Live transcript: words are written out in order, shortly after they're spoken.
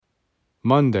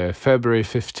Monday, February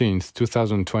 15th,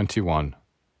 2021.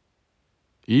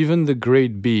 Even the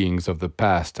great beings of the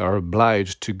past are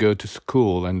obliged to go to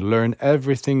school and learn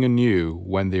everything anew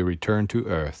when they return to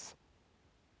Earth.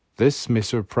 This may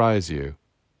surprise you,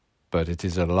 but it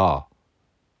is a law.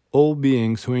 All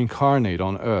beings who incarnate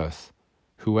on Earth,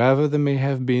 whoever they may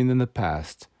have been in the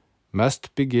past,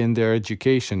 must begin their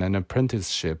education and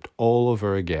apprenticeship all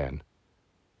over again.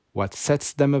 What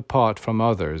sets them apart from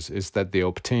others is that they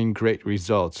obtain great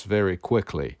results very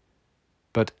quickly.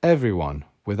 But everyone,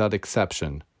 without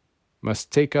exception,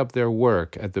 must take up their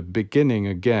work at the beginning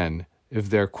again if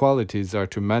their qualities are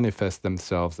to manifest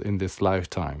themselves in this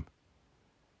lifetime.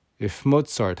 If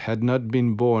Mozart had not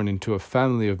been born into a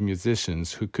family of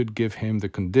musicians who could give him the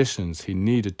conditions he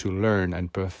needed to learn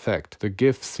and perfect the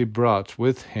gifts he brought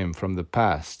with him from the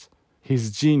past,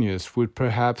 his genius would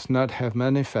perhaps not have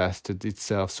manifested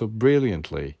itself so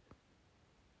brilliantly.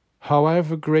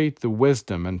 However great the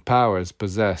wisdom and powers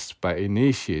possessed by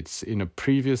initiates in a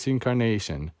previous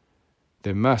incarnation,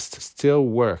 they must still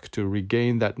work to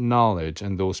regain that knowledge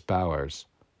and those powers.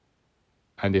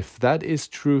 And if that is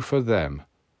true for them,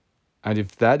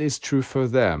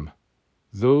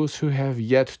 those who have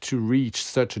yet to reach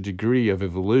such a degree of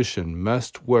evolution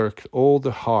must work all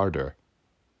the harder